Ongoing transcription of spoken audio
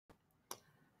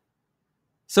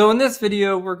So in this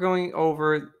video, we're going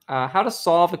over how to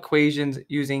solve equations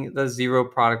using the zero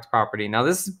product property. Now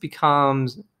this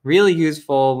becomes really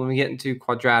useful when we get into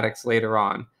quadratics later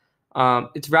on.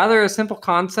 It's rather a simple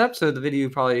concept, so the video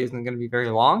probably isn't going to be very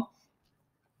long.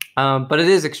 But it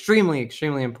is extremely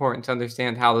important to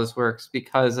understand how this works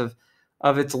because of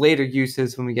its later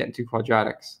uses when we get into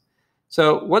quadratics.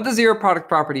 So what the zero product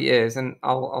property is, and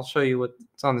I'll show you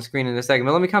what's on the screen in a second,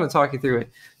 but let me kind of talk you through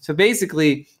it. So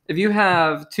basically, if you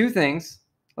have two things,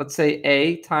 let's say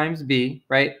A times B,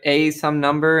 right? A is some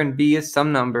number and B is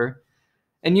some number,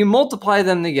 and you multiply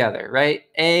them together, right?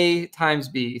 A times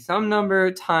B, some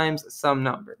number times some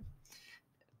number.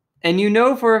 And you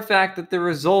know for a fact that the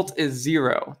result is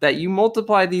 0, that you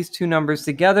multiply these two numbers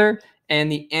together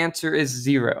and the answer is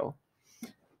 0.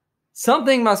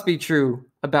 Something must be true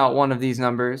about one of these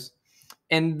numbers,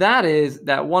 and that is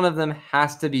that one of them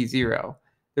has to be 0.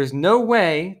 There's no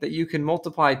way that you can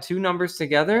multiply two numbers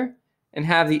together and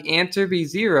have the answer be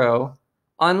 0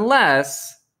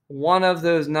 unless one of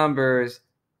those numbers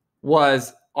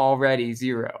was already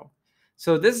 0.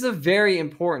 So this is a very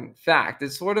important fact.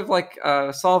 It's sort of like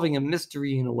solving a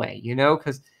mystery in a way, you know,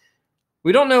 because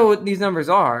we don't know what these numbers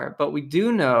are, but we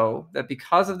do know that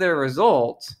because of their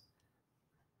result,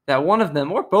 that one of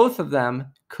them or both of them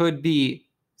could be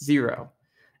 0.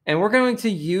 And we're going to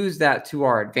use that to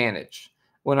our advantage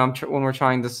when we're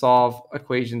trying to solve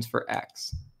equations for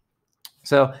x.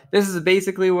 So this is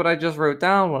basically what I just wrote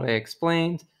down, what I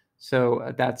explained.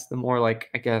 So that's the more like,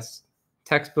 I guess,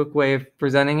 textbook way of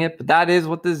presenting it, but that is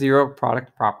what the zero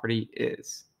product property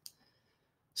is.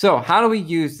 So how do we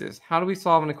use this? How do we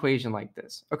solve an equation like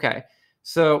this? Okay,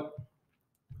 so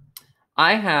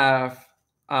I have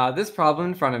this problem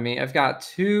in front of me. I've got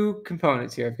two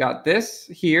components here. I've got this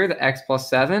here, the x plus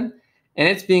 7, and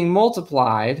it's being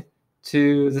multiplied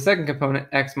to the second component,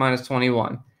 x minus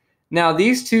 21. Now,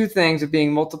 these two things are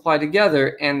being multiplied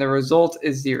together, and the result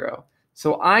is 0.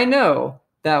 So I know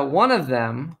that one of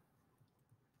them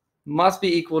must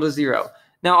be equal to 0.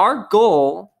 Now, our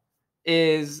goal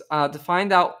is to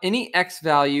find out any x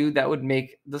value that would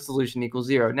make the solution equal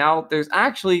 0. Now, there's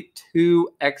actually two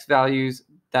x values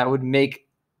that would make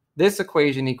this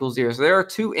equation equal 0. So there are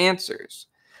two answers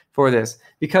for this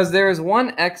because there is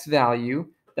one x value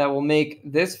that will make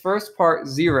this first part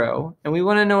 0, and we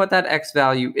want to know what that x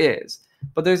value is.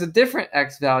 But there's a different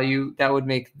x value that would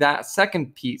make that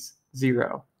second piece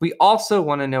 0. We also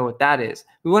want to know what that is.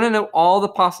 We want to know all the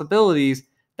possibilities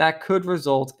that could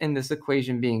result in this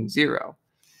equation being 0.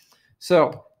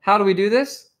 So how do we do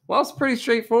this? Well, it's pretty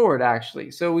straightforward,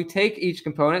 actually. So we take each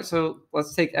component. So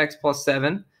let's take x plus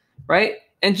 7, right?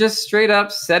 And just straight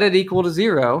up set it equal to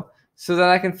 0 so that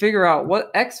I can figure out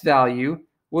what x value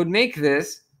would make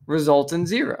this result in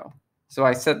 0. So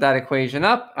I set that equation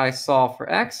up. I solve for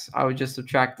x. I would just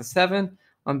subtract the 7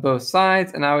 on both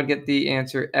sides, and I would get the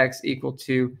answer x equal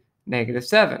to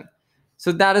 -7.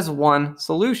 So that is one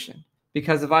solution,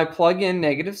 because if I plug in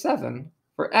 -7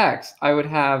 for x, I would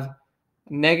have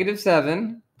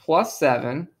 -7 plus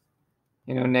 7,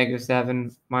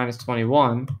 -7 minus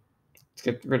 21. Let's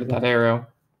get rid of that arrow.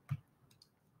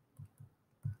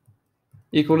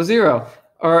 Equal to 0.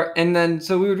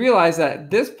 So we would realize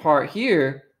that this part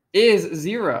here is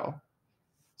 0.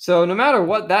 So no matter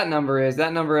what that number is,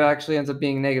 that number actually ends up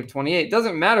being -28. It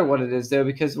doesn't matter what it is, though,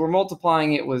 because we're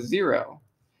multiplying it with 0.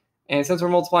 And since we're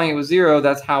multiplying it with 0,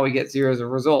 that's how we get 0 as a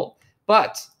result.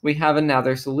 But we have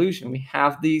another solution. We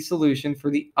have the solution for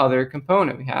the other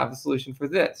component. We have the solution for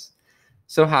this.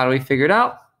 So how do we figure it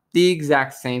out? The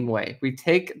exact same way. We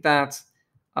take that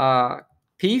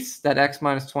piece, that x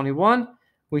minus 21,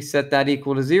 we set that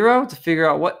equal to 0 to figure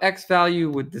out what x value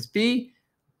would this be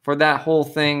for that whole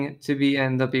thing to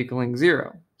end up equaling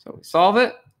 0. So we solve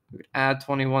it, we would add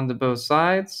 21 to both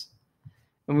sides,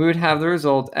 and we would have the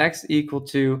result x equal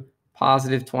to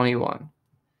positive 21.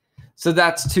 So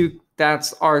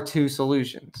that's our two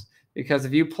solutions. Because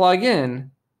if you plug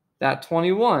in that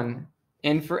 21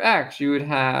 in for x, you would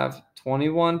have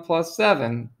 21 plus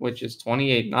 7, which is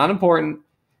 28. Not important,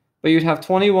 but you'd have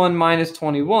 21 minus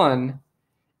 21.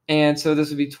 And so this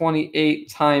would be 28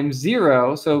 times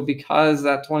 0. So because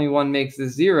that 21 makes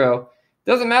this 0,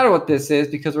 doesn't matter what this is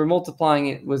because we're multiplying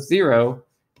it with 0.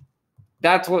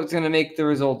 That's what's going to make the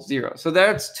result 0. So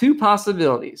that's two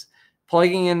possibilities.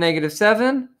 Plugging in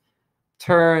 -7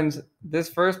 turns this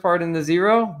first part into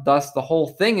 0, thus the whole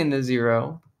thing into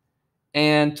 0.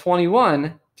 And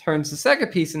 21 turns the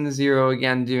second piece into 0,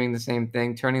 again doing the same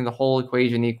thing, turning the whole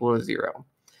equation equal to 0.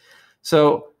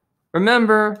 So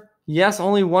remember, yes,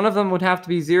 only one of them would have to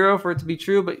be 0 for it to be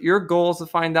true, but your goal is to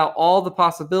find out all the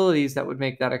possibilities that would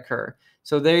make that occur.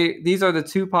 So these are the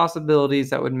two possibilities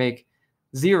that would make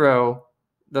 0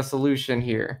 the solution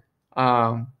here.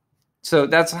 So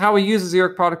that's how we use the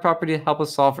zeroth product property to help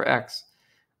us solve for x.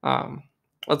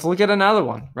 Let's look at another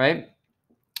one, right?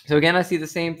 So again, I see the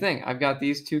same thing. I've got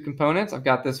these two components. I've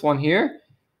got this one here,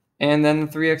 and then the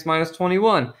 3x minus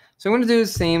 21. So I'm going to do the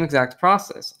same exact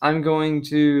process. I'm going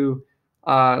to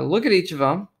look at each of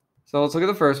them. So let's look at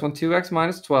the first one, 2x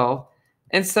minus 12,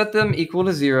 and set them equal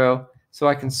to 0 so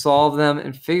I can solve them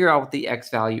and figure out what the x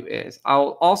value is.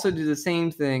 I'll also do the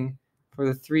same thing for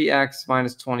the 3x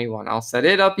minus 21. I'll set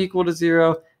it up equal to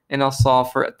 0, and I'll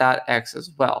solve for that x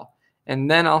as well. And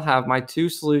then I'll have my two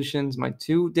solutions, my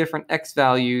two different x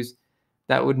values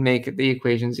that would make the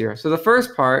equation 0. So the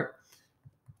first part,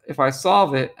 if I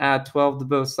solve it, add 12 to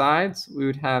both sides, we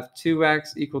would have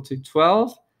 2x equal to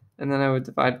 12, and then I would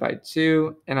divide by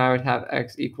 2, and I would have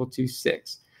x equal to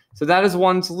 6. So that is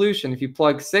one solution. If you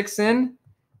plug 6 in,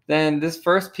 then this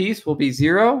first piece will be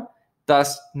 0,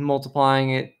 thus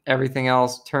multiplying it, everything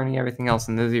else, turning everything else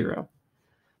into 0.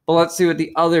 But let's see what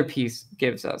the other piece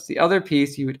gives us. The other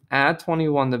piece, you would add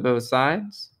 21 to both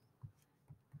sides.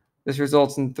 This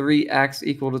results in 3x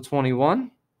equal to 21.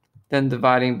 Then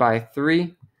dividing by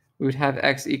 3, we would have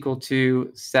x equal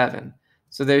to 7.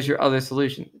 So there's your other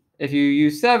solution. If you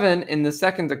use 7 in the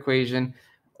second equation,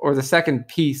 or the second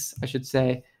piece, I should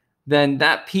say, then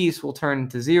that piece will turn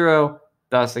into 0.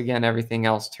 Thus, again, everything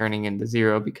else turning into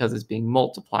 0 because it's being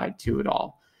multiplied to it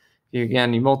all. You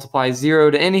multiply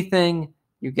 0 to anything,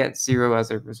 you get 0 as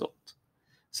a result.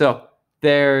 So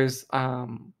there's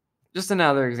just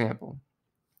another example.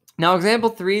 Now, example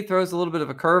 3 throws a little bit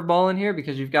of a curveball in here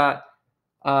because you've got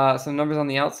some numbers on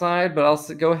the outside, but I'll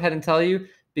go ahead and tell you,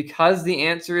 because the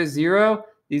answer is 0,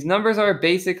 these numbers are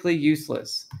basically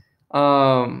useless.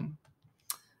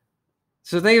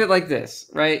 So think of it like this,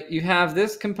 right? You have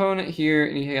this component here,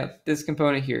 and you have this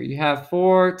component here. You have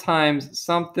 4 times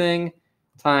something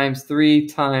times 3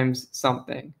 times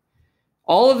something.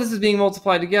 All of this is being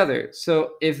multiplied together.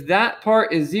 So if that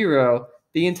part is 0,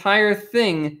 the entire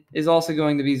thing is also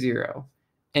going to be 0.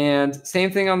 And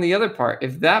same thing on the other part.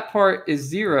 If that part is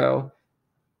 0,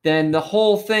 then the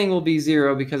whole thing will be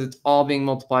 0 because it's all being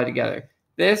multiplied together.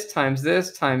 This times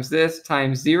this times this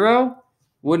times 0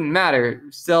 wouldn't matter.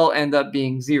 Still end up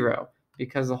being 0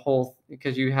 because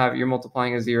you're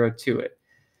multiplying a 0 to it.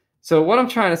 So what I'm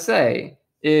trying to say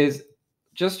is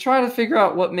just try to figure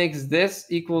out what makes this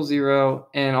equal 0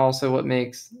 and also what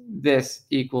makes this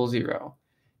equal 0.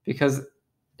 Because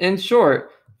in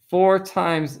short, 4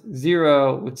 times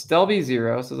 0 would still be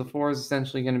 0, so the 4 is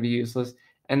essentially going to be useless.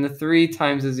 And the 3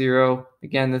 times the 0,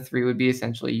 again, the 3 would be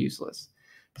essentially useless.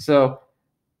 So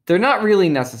they're not really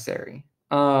necessary.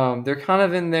 They're kind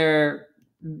of in there.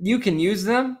 You can use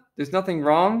them. There's nothing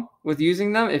wrong with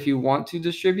using them. If you want to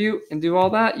distribute and do all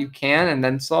that, you can and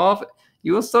then solve.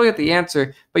 You will still get the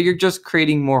answer, but you're just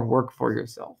creating more work for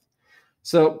yourself.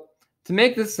 So to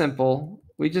make this simple,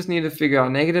 we just need to figure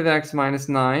out negative x minus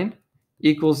 9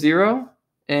 equals 0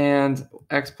 and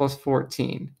x plus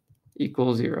 14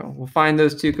 equals 0. We'll find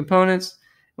those two components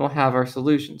and we'll have our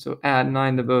solution. So add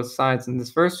 9 to both sides in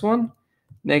this first one.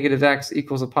 Negative x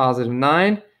equals a positive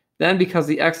 9. Then because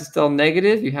the x is still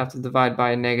negative, you have to divide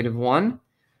by a negative 1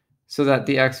 so that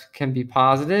the x can be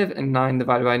positive, and 9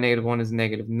 divided by negative 1 is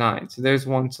negative 9. So there's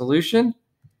one solution.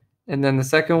 And then the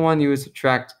second one, you would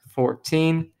subtract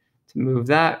 14. To move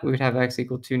that, we would have x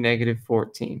equal to negative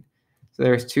 14. So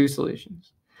there's two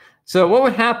solutions. So what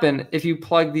would happen if you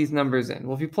plug these numbers in?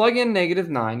 Well, if you plug in negative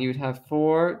 9, you would have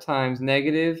 4 times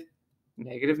negative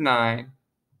 9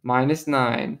 minus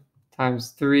 9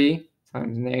 times 3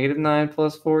 times negative 9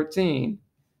 plus 14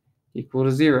 equal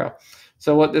to 0.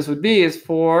 So what this would be is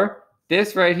 4.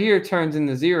 This right here turns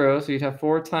into 0. So you'd have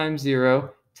 4 times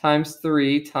 0 times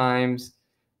 3 times,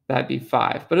 that'd be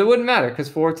 5. But it wouldn't matter because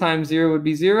 4 times 0 would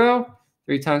be 0.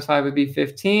 3 times 5 would be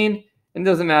 15. And it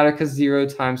doesn't matter because 0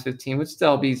 times 15 would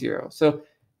still be 0. So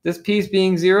this piece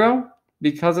being 0,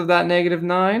 because of that negative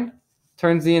 9,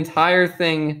 turns the entire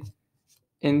thing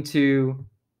into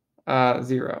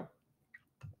 0.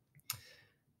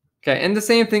 Okay, and the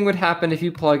same thing would happen if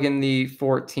you plug in the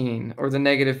 14 or the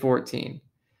negative 14.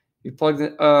 You plug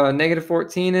the negative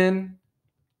 14 in,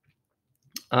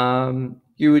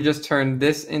 you would just turn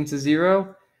this into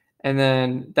 0, and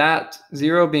then that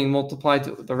 0 being multiplied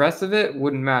to the rest of it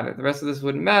wouldn't matter. The rest of this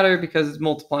wouldn't matter because it's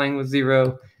multiplying with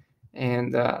 0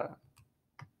 and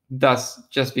thus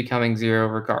just becoming 0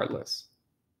 regardless.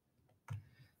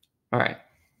 All right.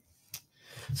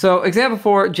 So example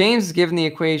 4, James is given the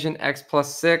equation x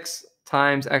plus 6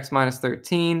 times x minus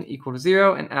 13 equal to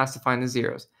 0 and asked to find the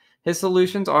zeros. His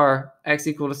solutions are x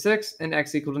equal to 6 and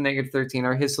x equal to negative 13.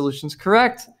 Are his solutions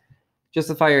correct?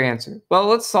 Justify your answer. Well,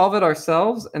 let's solve it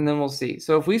ourselves, and then we'll see.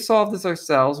 So if we solve this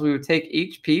ourselves, we would take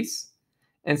each piece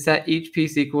and set each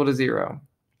piece equal to 0.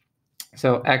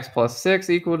 So x plus 6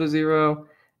 equal to 0,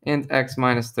 and x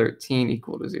minus 13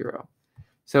 equal to 0.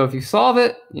 So if you solve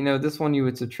it, this one you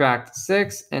would subtract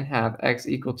 6 and have x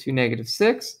equal to negative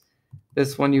 6.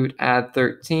 This one you would add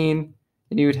 13,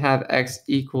 and you would have x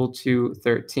equal to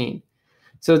 13.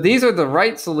 So these are the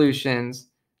right solutions.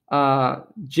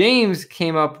 James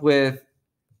came up with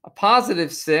a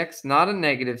positive 6, not a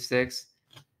negative 6,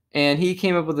 and he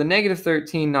came up with a negative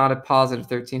 13, not a positive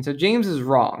 13. So James is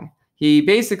wrong. He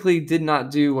basically did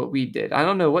not do what we did. I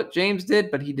don't know what James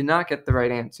did, but he did not get the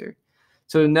right answer.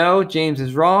 So no, James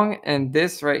is wrong, and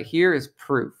this right here is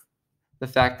proof, the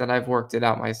fact that I've worked it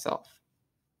out myself.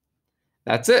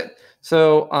 That's it.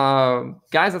 So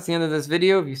guys, that's the end of this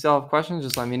video. If you still have questions,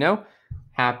 just let me know.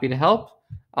 Happy to help.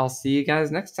 I'll see you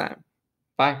guys next time.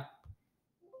 Bye.